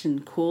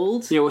section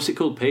called... Yeah, what's it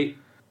called, Pete?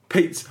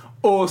 Pete's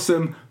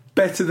awesome,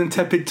 better than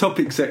tepid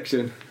topic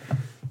section.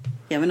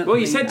 Yeah, we're not Well,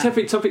 you calling said it that.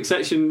 tepid topic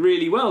section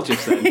really well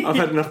just then. I've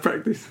had enough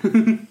practice.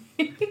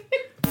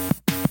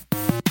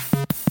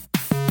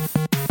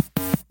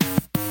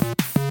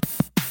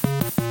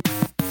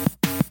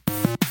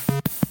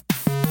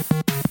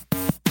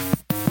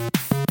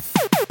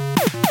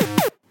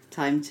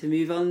 Time to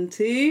move on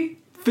to...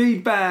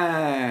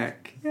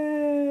 Feedback.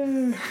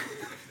 Yeah.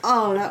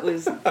 Oh, that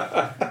was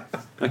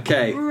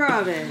Okay.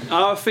 rubbish.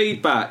 Our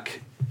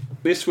feedback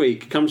this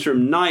week comes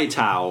from Night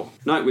Owl.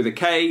 Night with a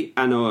K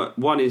and a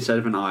 1 instead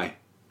of an I.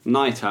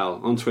 Night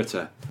Owl on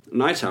Twitter.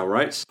 Night Owl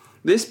writes,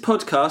 "This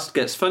podcast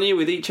gets funnier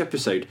with each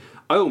episode.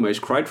 I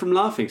almost cried from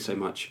laughing so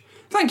much.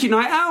 Thank you,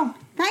 Night Owl."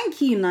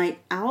 Thank you, Night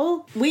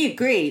Owl. We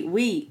agree.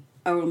 We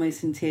are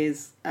almost in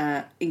tears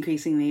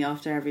increasingly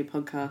after every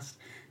podcast.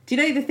 Do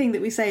you know the thing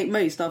that we say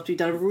most after we've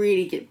done a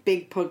really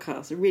big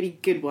podcast, a really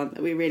good one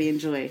that we really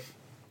enjoy?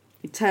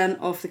 We turn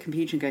off the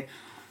computer and go,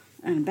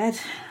 I'm in bed.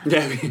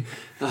 Yeah.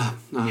 No,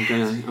 I'm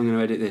gonna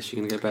edit this.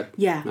 You're gonna go to bed.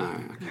 Yeah. No,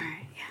 okay.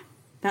 Right, yeah.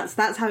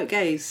 That's how it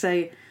goes.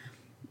 So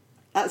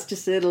that's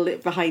just a little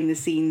bit behind the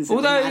scenes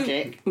of the Although,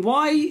 magic.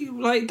 why,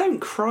 don't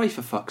cry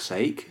for fuck's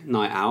sake,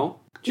 Night Owl.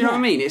 Do you know what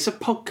I mean? It's a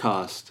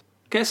podcast.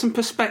 Get some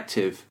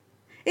perspective.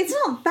 It's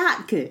not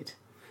that good.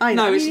 Either.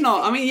 No, I it's mean,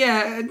 not. I mean,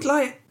 yeah,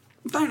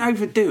 don't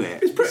overdo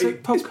it. It's pretty, a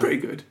podcast. it's pretty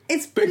good.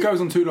 It's But it goes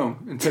on too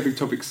long, and tepid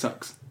topic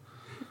sucks.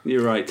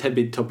 You're right.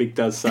 Tepid topic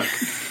does suck.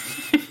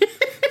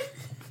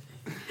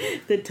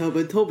 the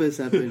Tubba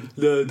happened.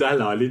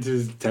 No, it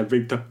is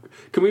tepid topic.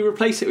 Can we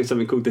replace it with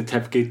something called the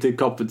tepid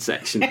topic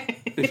section?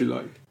 If you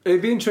like.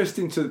 It'd be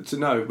interesting to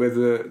know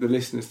whether the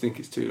listeners think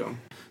it's too long.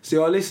 See,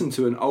 I listened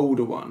to an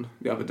older one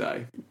the other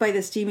day. By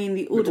this, do you mean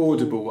the The audible?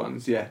 audible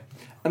ones, yeah.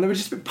 And they were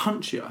just a bit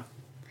punchier.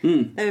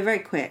 They were very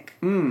quick.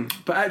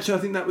 But actually, I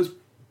think that was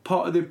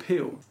part of the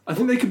appeal. I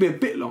think they could be a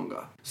bit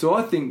longer. So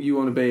I think you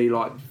want to be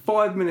like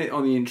 5 minutes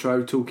on the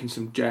intro, talking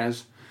some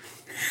jazz.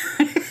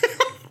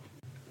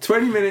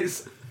 20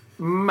 minutes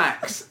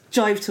max.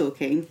 Jive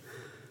talking.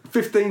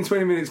 15,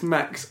 20 minutes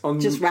max on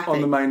Just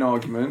rapping. the main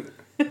argument.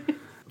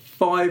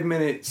 5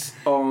 minutes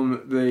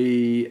on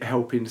the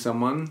helping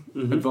someone,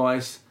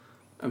 advice,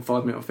 and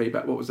 5 minute of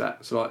feedback. What was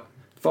that? So like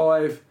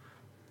 5,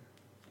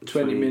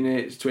 20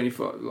 minutes,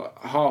 25, like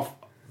half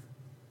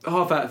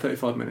out of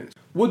 35 minutes.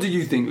 What do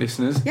you think,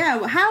 listeners? Yeah,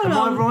 well, how Am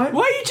long? I right?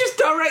 Why are you just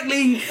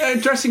directly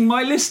addressing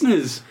my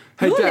listeners?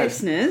 Hey, Your Dad.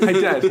 listeners.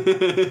 Hey,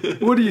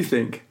 Dad. What do you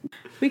think?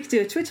 We could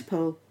do a Twitter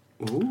poll.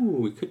 Ooh,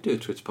 we could do a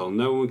Twitter poll.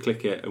 No one would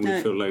click it and No.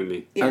 we'd feel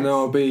lonely. Yes. And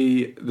I'll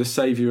be the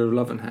saviour of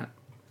Love and Hat.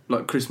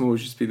 Like Chris Moore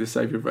used to be the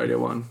saviour of Radio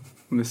 1.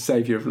 I'm the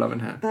saviour of Love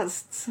and Hat.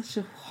 That's such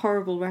a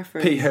horrible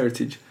reference. Pete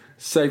Heritage,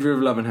 saviour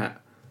of Love and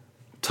Hat.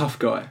 Tough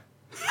guy.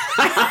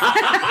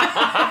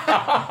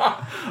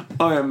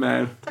 Iron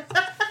Man.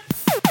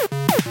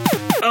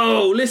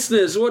 Oh,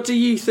 listeners, what do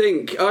you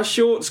think? Are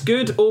shorts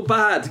good or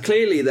bad?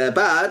 Clearly they're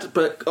bad,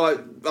 but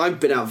I've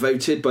been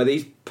outvoted by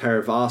these pair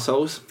of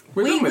arseholes.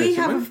 We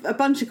have a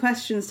bunch of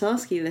questions to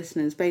ask you,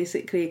 listeners,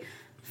 basically.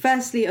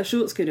 Firstly, are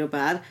shorts good or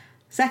bad?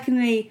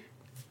 Secondly,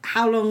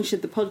 how long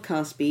should the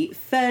podcast be?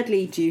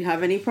 Thirdly, do you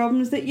have any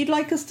problems that you'd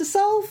like us to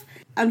solve?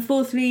 And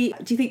fourthly,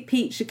 do you think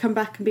Pete should come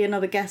back and be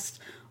another guest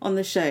on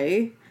the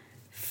show?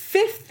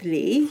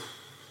 Fifthly,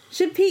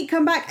 should Pete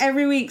come back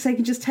every week so he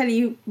can just tell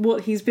you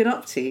what he's been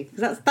up to?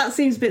 Because that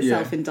seems a bit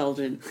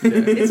self-indulgent. Yeah.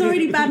 It's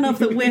already bad enough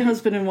that we're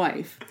husband and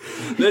wife.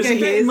 There's a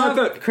bit in my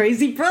book.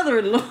 Crazy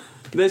brother-in-law.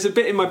 There's a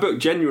bit in my book,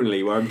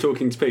 genuinely, where I'm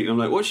talking to Pete and I'm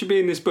like, what should be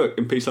in this book?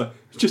 And Pete's like,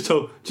 just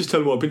tell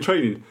him what I've been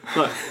training.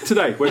 Like,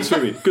 today, went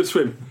swimming, good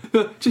swim.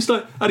 Just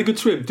like, had a good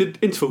swim, did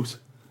intervals.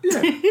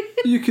 Yeah.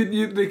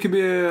 There could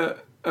be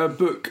a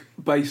book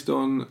based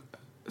on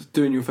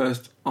doing your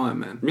first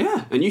Ironman.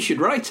 Yeah, and you should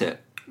write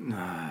it.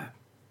 No.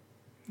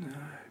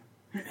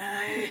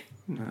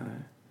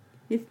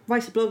 You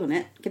write a blog on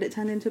it, get it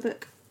turned into a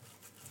book.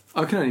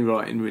 I can only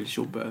write in really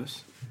short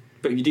bursts.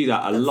 But if you do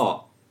that a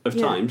lot of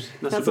times,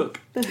 that's a book.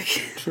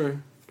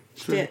 True.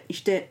 You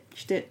should do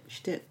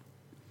it.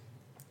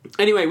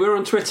 Anyway, we're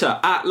on Twitter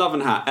at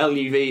LoveandHat,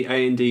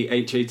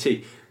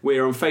 LUVANDHAT.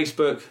 We're on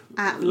Facebook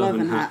at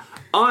LoveandHat.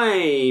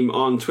 I'm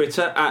on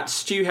Twitter at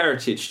Stu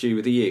Heritage, Stu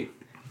with a U.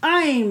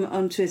 I'm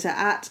on Twitter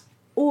at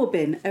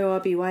Orbyn,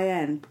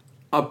 ORBYN.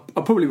 I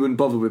probably wouldn't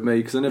bother with me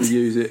because I never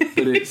use it,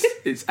 but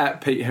it's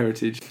at Pete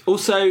Heritage.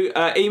 Also,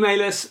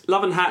 email us,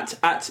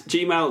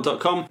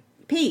 loveandhat@gmail.com.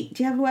 Pete,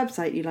 do you have a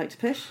website you'd like to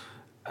push?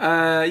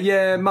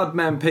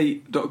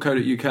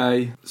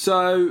 mudmanpete.co.uk.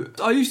 So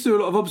I used to do a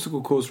lot of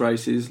obstacle course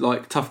races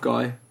like Tough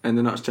Guy and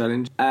the Nuts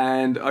Challenge,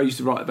 and I used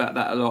to write about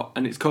that a lot,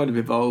 and it's kind of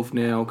evolved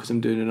now because I'm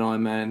doing an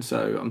Ironman,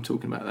 so I'm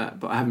talking about that,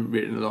 but I haven't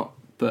written a lot.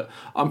 But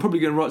I'm probably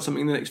going to write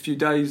something in the next few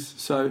days,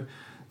 so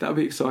that'll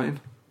be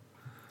exciting.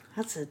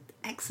 That's an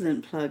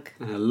excellent plug.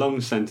 A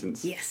long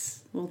sentence.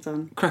 Yes, well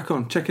done. Crack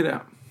on, check it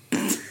out.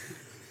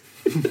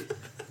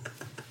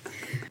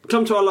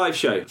 Come to our live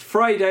show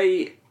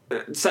Friday,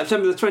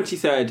 September the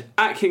 23rd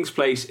at King's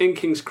Place in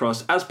King's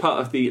Cross as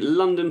part of the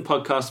London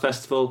Podcast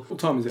Festival. What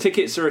time is it?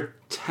 Tickets are a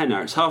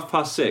tenner. It's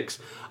 6:30.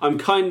 I'm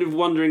kind of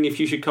wondering if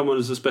you should come on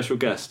as a special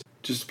guest.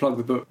 Just to plug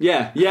the book.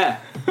 Yeah. Who's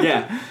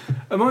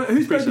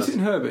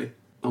babysitting Herbie?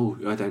 Oh,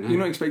 I don't know. You're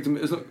not expecting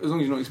me, as long as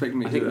you're not expecting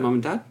me to do that. I think Mum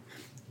and Dad.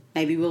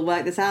 Maybe we'll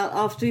work this out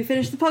after we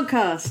finish the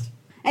podcast.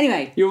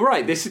 Anyway. You're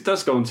right, this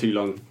does go on too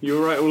long. You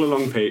were right all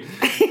along, Pete.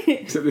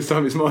 Except this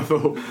time it's my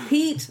fault.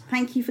 Pete,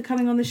 thank you for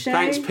coming on the show.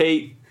 Thanks,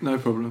 Pete. No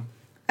problem.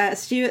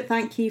 Stuart,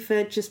 thank you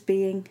for just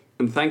being...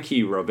 And thank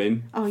you,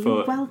 Robin,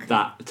 you're welcome.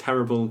 That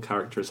terrible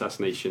character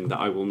assassination that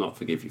I will not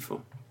forgive you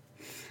for.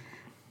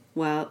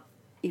 Well,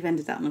 you've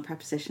ended that on a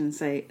preposition,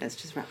 so let's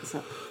just wrap this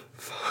up.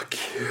 Fuck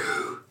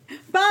you.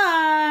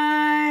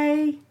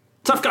 Bye!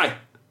 Tough Guy!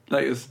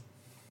 Laters.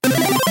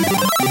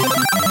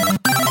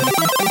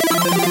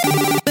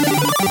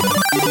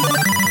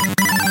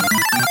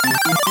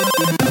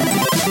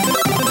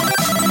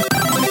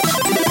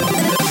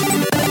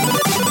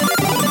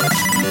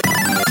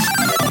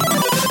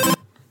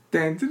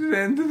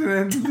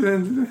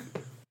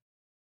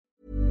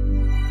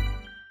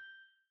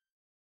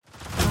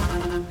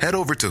 Head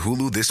over to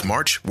Hulu this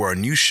March, where our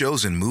new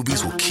shows and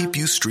movies will keep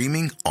you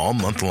streaming all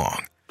month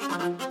long.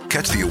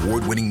 Catch the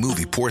award-winning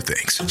movie Poor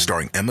Things,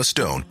 starring Emma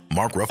Stone,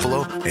 Mark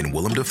Ruffalo, and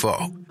Willem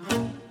Dafoe.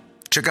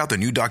 Check out the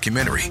new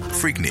documentary,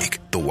 Freaknik,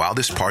 The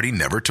Wildest Party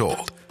Never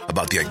Told,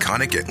 about the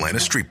iconic Atlanta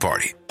Street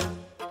Party.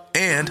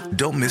 And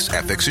don't miss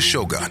FX's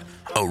Shogun,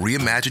 a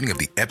reimagining of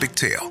the epic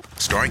tale,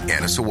 starring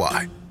Anna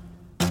Sawai.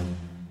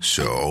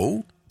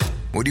 So,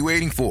 what are you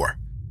waiting for?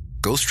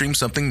 Go stream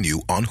something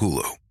new on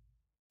Hulu.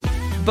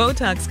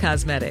 Botox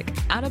Cosmetic,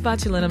 out of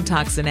botulinum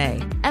toxin A,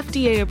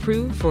 FDA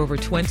approved for over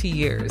 20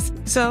 years.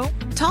 So,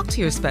 talk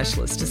to your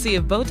specialist to see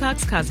if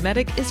Botox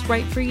Cosmetic is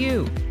right for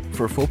you.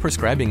 For full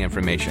prescribing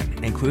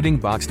information, including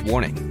boxed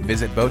warning,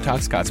 visit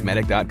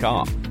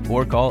BotoxCosmetic.com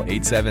or call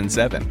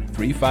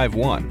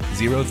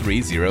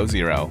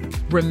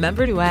 877-351-0300.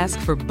 Remember to ask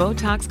for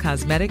Botox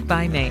Cosmetic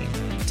by name.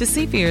 To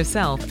see for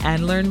yourself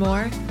and learn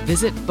more,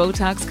 visit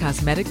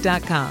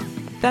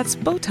BotoxCosmetic.com. That's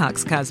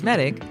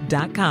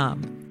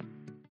BotoxCosmetic.com.